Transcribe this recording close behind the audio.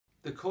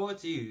The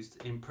chords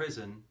used in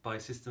Prison by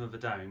System of a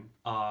Down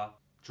are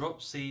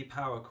drop C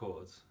power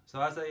chords. So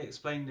as I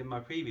explained in my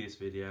previous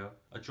video,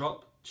 a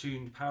drop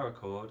tuned power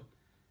chord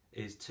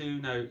is 2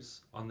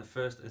 notes on the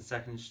 1st and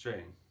 2nd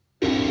string.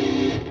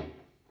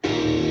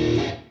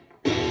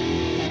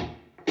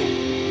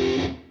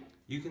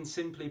 You can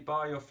simply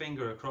bar your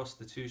finger across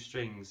the 2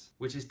 strings,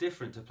 which is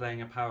different to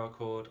playing a power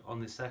chord on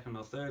the 2nd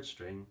or 3rd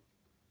string,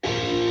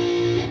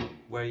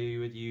 where you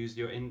would use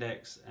your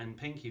index and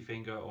pinky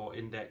finger or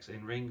index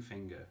and ring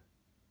finger.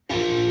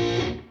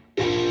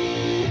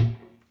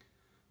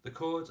 The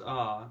chords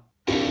are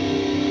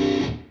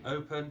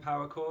open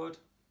power chord,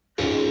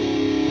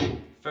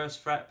 1st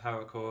fret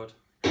power chord,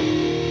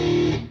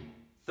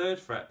 3rd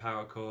fret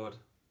power chord,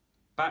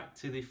 back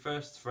to the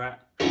 1st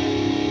fret,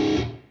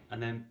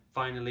 and then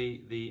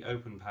finally the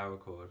open power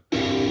chord.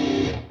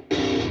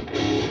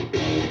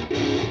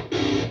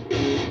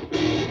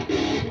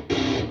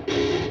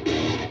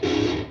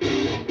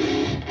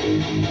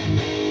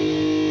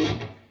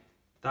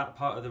 That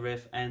part of the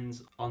riff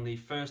ends on the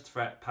 1st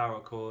fret power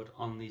chord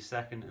on the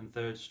 2nd and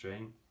 3rd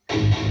string.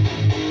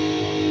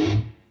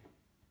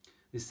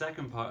 The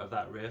second part of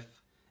that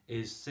riff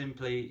is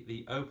simply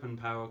the open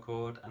power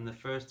chord and the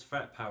 1st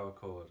fret power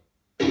chord.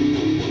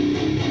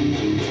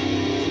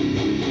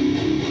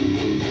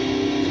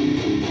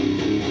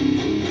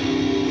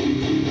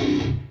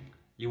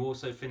 You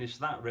also finish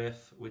that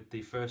riff with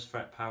the 1st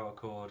fret power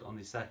chord on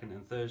the 2nd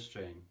and 3rd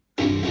string.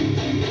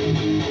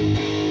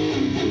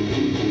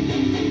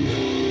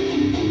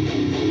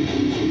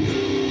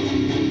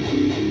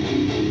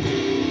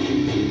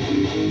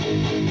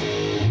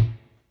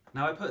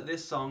 Now I put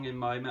this song in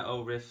my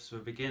Metal Riffs for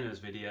Beginners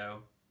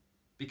video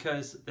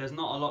because there's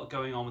not a lot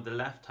going on with the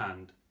left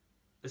hand.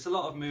 There's a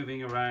lot of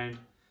moving around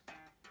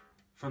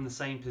from the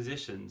same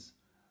positions.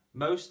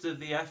 Most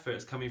of the effort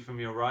is coming from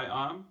your right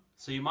arm,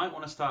 so you might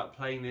want to start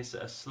playing this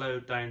at a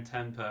slowed down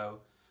tempo.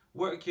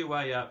 Work your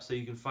way up so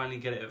you can finally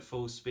get it at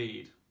full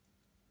speed.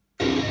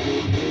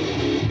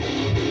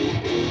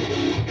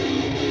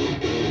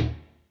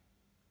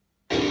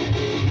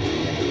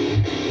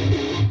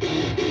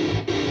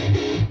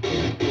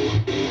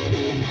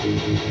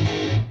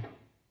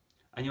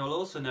 And you'll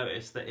also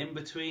notice that in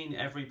between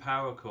every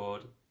power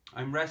chord,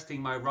 I'm resting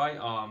my right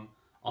arm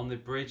on the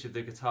bridge of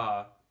the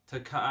guitar to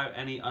cut out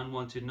any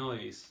unwanted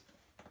noise.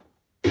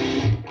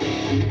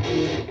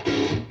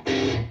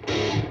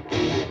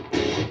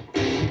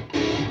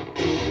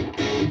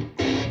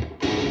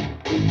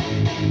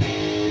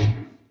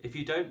 If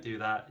you don't do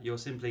that, you'll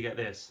simply get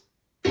this.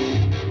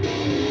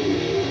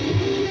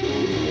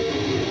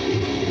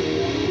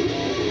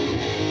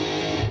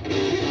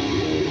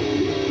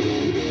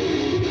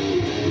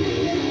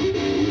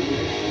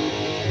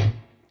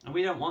 And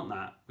we don't want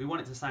that. We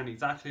want it to sound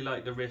exactly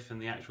like the riff in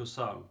the actual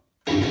song.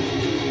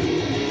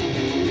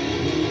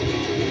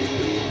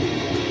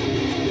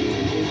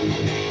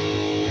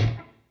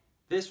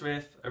 This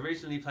riff,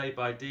 originally played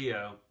by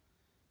Dio,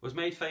 was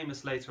made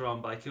famous later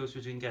on by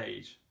Killswitch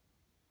Engage.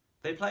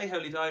 They play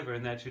Holy Diver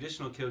in their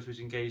traditional Killswitch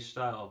Engage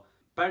style,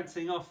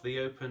 bouncing off the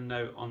open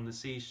note on the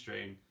C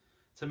string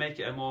to make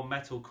it a more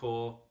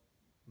metalcore,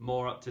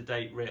 more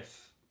up-to-date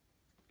riff,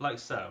 like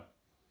so.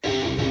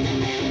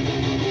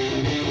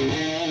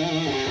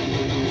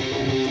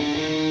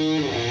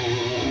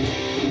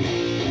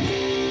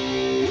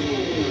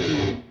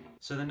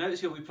 So the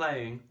notes you'll be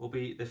playing will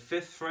be the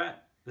 5th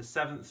fret, the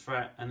 7th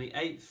fret and the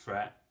 8th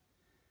fret,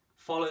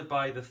 followed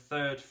by the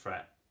 3rd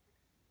fret.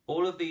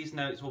 All of these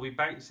notes will be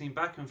bouncing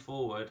back and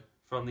forward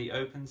from the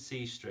open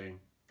C string.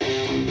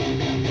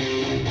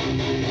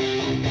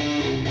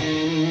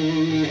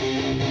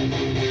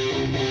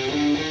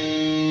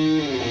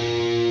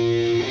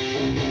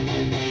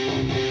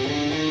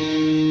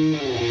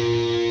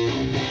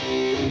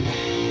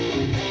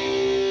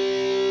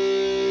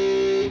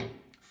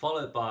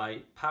 Followed by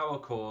power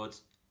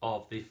chords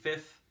of the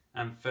 5th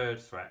and 3rd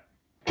fret.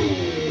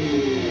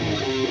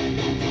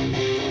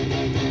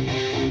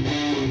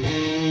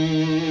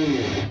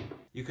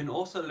 You can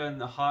also learn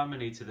the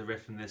harmony to the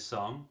riff in this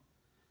song,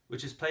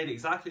 which is played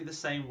exactly the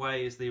same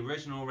way as the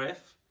original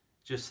riff,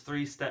 just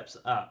 3 steps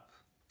up.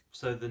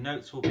 So the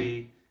notes will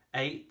be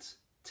 8,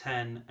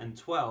 10 and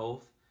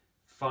 12,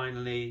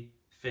 finally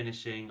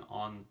finishing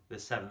on the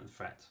 7th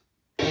fret.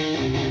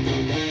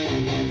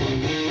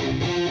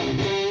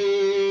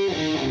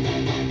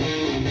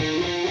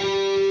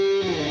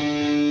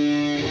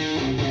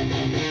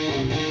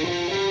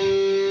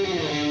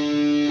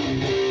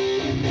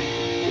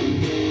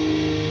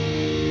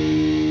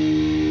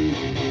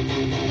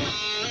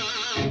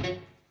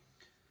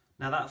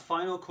 Now that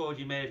final chord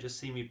you may have just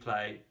seen me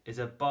play is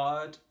a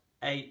barred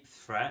 8th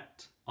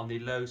fret on the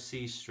low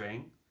C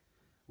string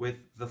with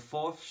the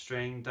 4th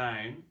string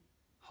down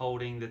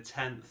holding the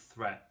 10th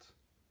fret.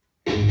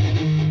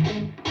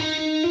 And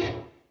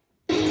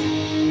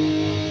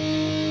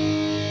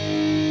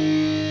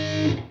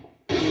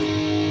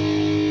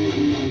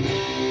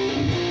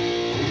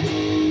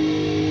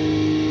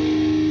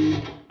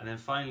then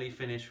finally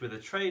finish with a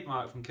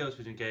trademark from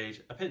Killswitch Engage,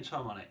 a pinch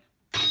harmonic.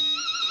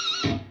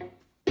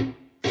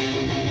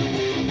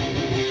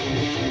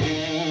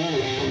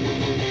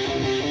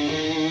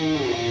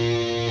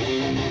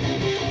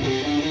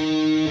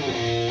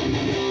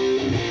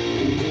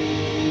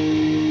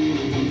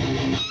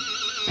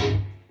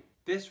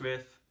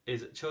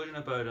 is Children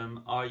of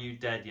Bodom, Are You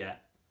Dead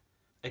Yet?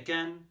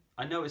 Again,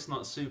 I know it's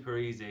not super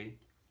easy.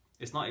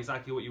 It's not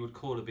exactly what you would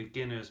call a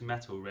beginner's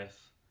metal riff.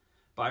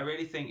 But I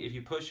really think if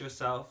you push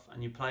yourself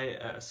and you play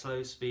it at a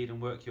slow speed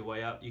and work your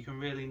way up, you can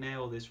really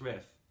nail this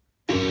riff.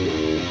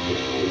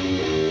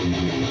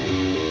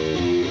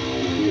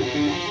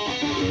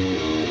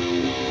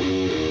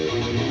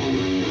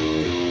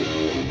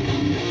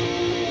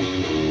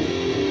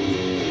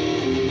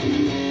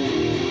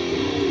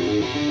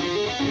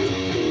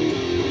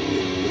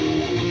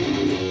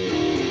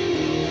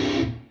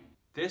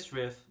 This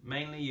riff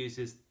mainly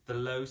uses the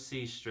low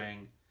C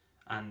string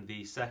and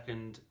the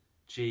second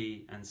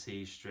G and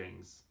C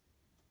strings.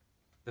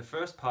 The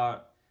first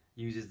part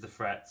uses the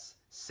frets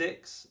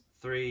 6,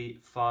 3,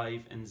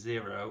 5 and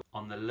 0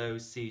 on the low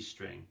C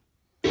string.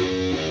 The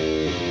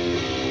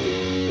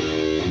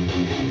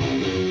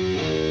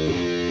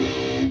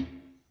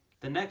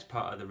next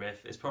part of the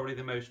riff is probably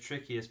the most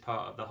trickiest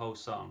part of the whole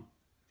song.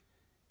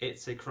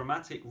 It's a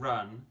chromatic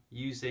run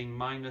using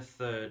minor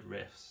third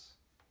riffs.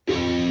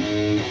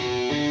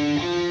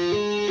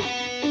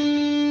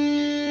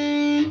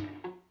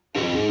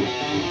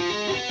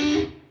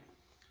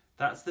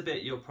 That's the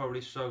bit you'll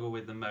probably struggle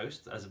with the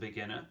most as a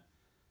beginner,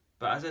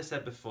 but as I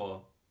said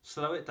before,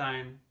 slow it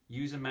down,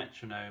 use a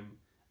metronome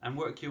and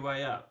work your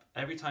way up.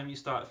 Every time you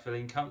start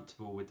feeling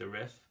comfortable with the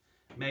riff,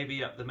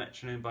 maybe up the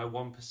metronome by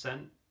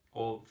 1%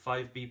 or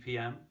 5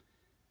 BPM,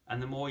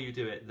 and the more you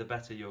do it, the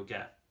better you'll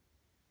get.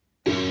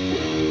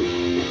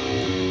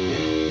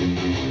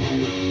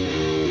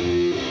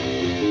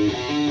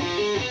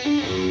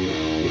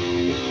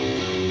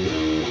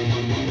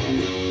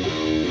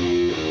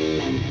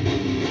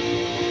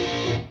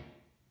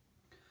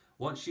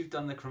 Once you've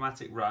done the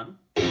chromatic run,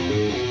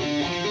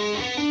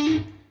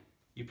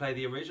 you play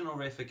the original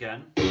riff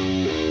again,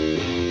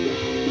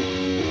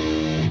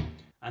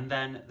 and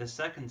then the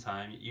second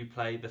time you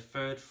play the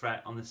third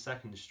fret on the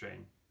second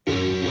string.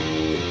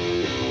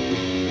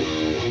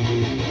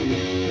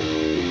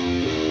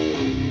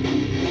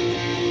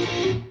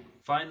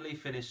 Finally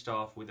finished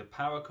off with a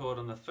power chord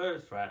on the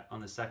third fret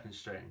on the second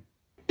string.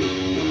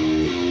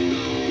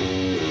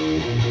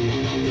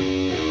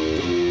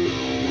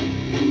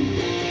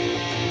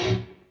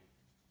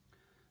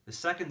 The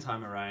second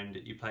time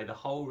around, you play the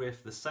whole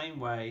riff the same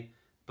way,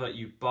 but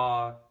you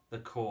bar the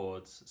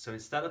chords. So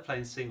instead of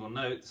playing single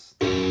notes,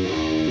 you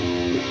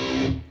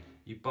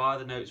bar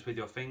the notes with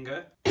your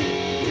finger.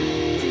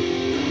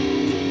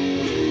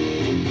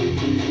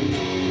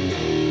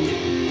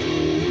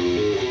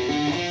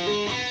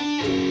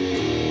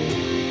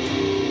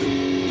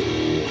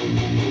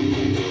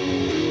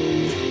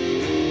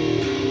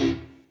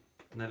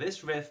 Now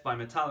this riff by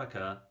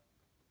Metallica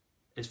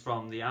is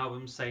from the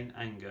album Saint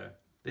Anger.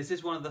 This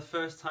is one of the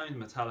first times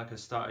Metallica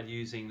started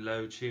using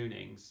low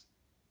tunings,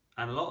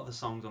 and a lot of the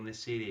songs on this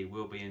CD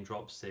will be in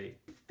Drop C.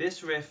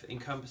 This riff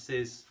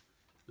encompasses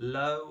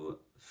low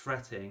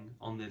fretting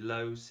on the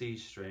low C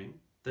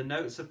string. The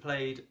notes are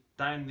played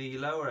down the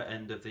lower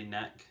end of the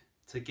neck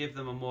to give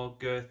them a more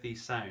girthy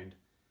sound,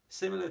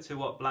 similar to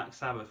what Black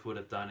Sabbath would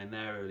have done in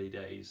their early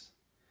days.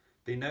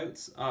 The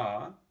notes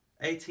are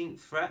 18th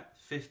fret,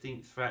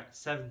 15th fret,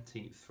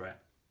 17th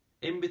fret.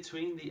 In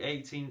between the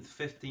 18th,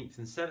 15th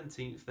and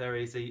 17th there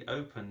is an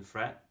open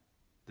fret,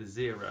 the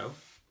 0.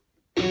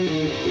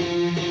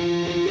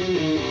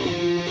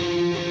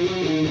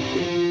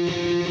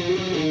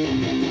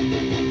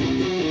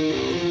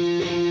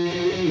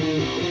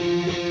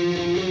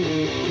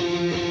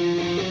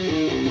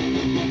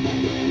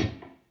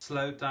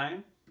 Slowed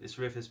down, this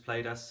riff is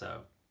played as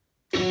so.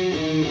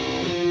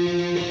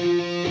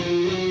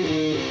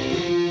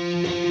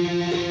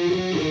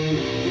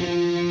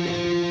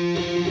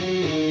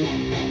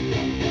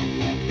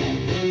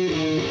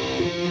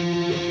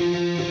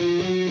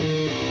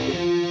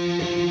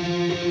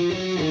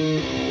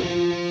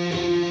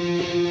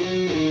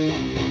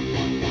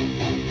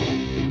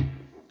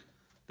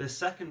 The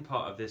second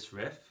part of this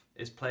riff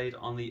is played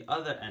on the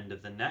other end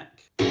of the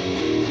neck.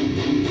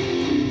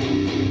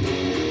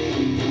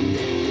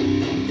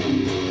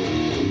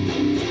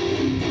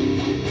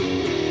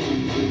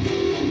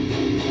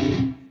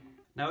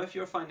 Now if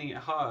you're finding it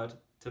hard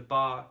to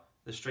bar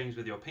the strings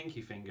with your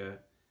pinky finger,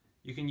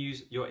 you can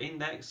use your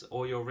index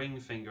or your ring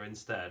finger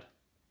instead.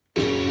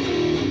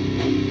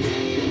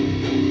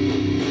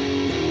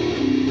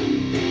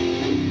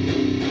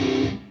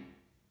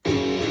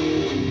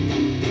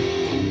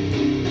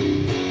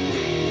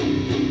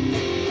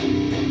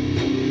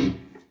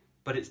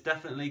 But it's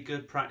definitely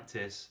good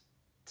practice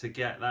to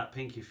get that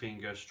pinky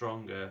finger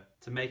stronger,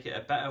 to make it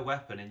a better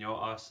weapon in your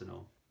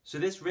arsenal. So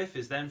this riff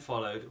is then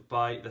followed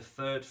by the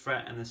third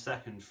fret and the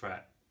second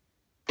fret.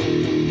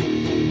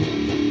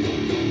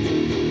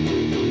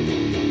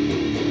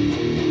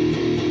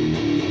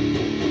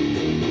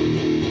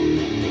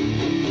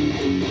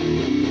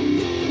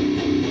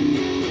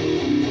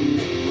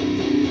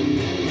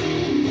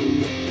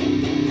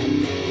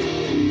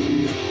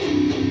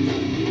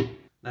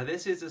 Now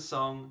this is a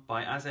song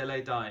by As I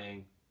Lay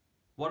Dying,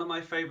 one of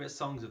my favourite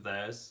songs of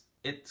theirs.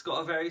 It's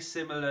got a very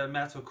similar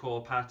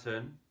metalcore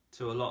pattern,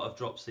 to a lot of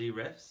drop C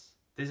riffs.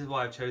 This is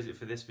why I've chose it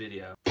for this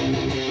video.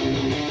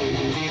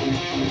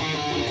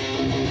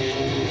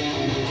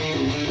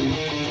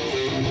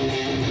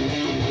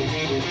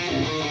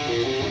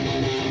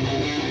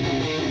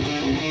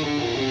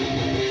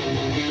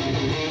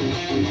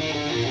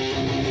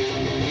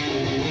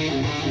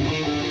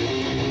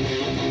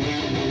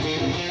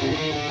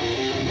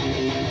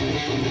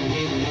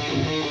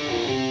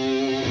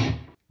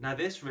 Now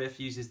this riff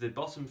uses the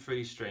bottom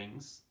 3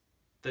 strings.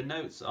 The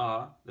notes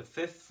are the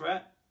 5th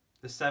fret,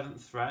 the 7th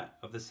fret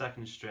of the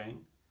 2nd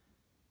string,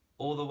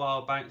 all the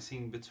while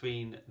bouncing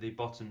between the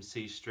bottom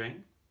C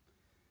string,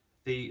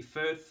 the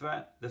 3rd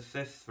fret, the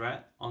 5th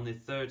fret on the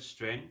 3rd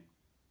string,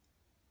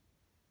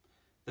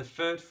 the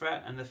 3rd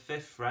fret and the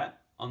 5th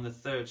fret on the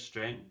 3rd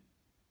string,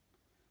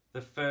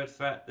 the 3rd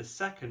fret, the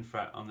 2nd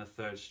fret on the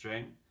 3rd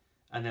string,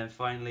 and then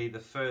finally the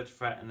 3rd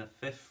fret and the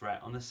 5th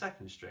fret on the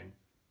 2nd string,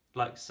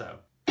 like so.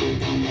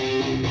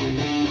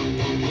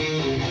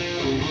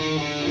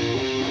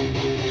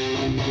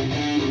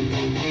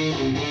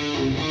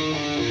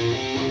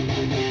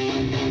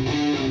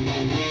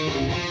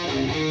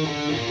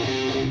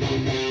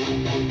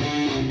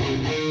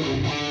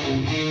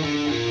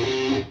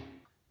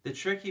 The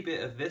tricky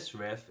bit of this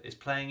riff is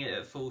playing it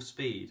at full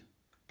speed.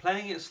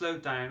 Playing it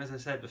slowed down, as I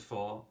said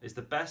before, is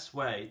the best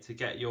way to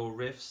get your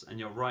riffs and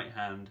your right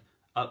hand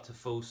up to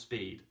full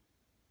speed.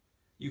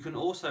 You can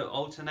also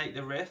alternate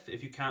the riff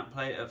if you can't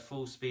play it at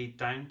full speed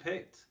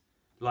down-picked,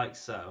 like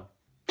so.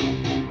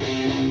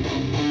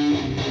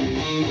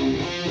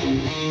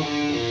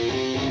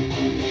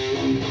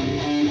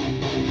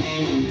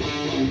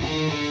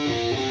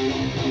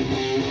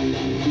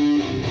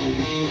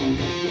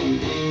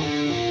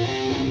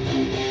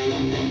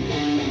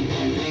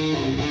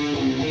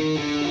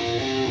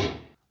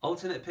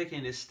 Alternate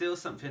picking is still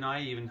something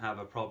I even have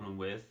a problem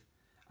with,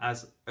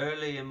 as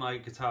early in my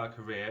guitar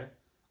career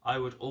I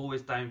would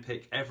always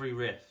downpick every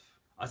riff.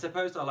 I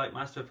suppose I like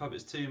Master of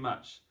Puppets too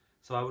much,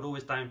 so I would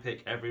always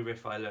downpick every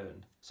riff I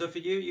learned. So for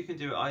you, you can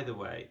do it either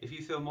way. If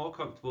you feel more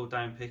comfortable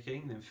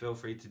downpicking, then feel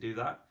free to do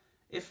that.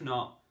 If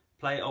not,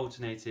 play it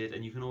alternated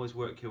and you can always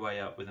work your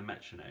way up with a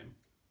metronome.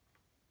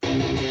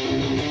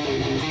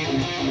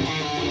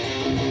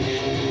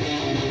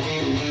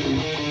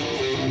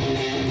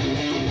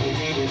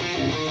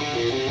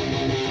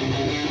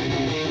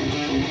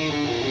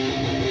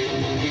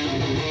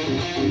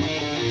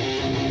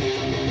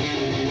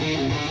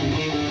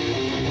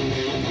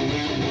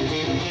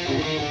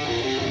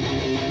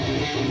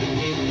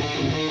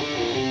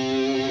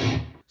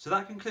 So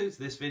that concludes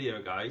this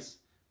video, guys.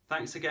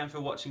 Thanks again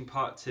for watching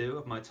part 2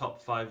 of my top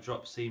 5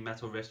 drop C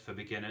metal riffs for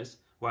beginners.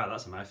 Wow,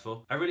 that's a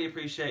mouthful. I really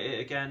appreciate it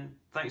again.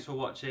 Thanks for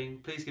watching.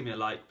 Please give me a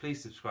like,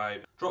 please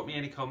subscribe. Drop me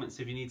any comments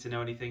if you need to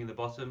know anything in the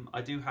bottom.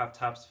 I do have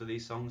tabs for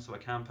these songs, so I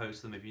can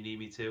post them if you need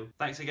me to.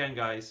 Thanks again,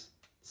 guys.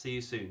 See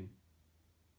you soon.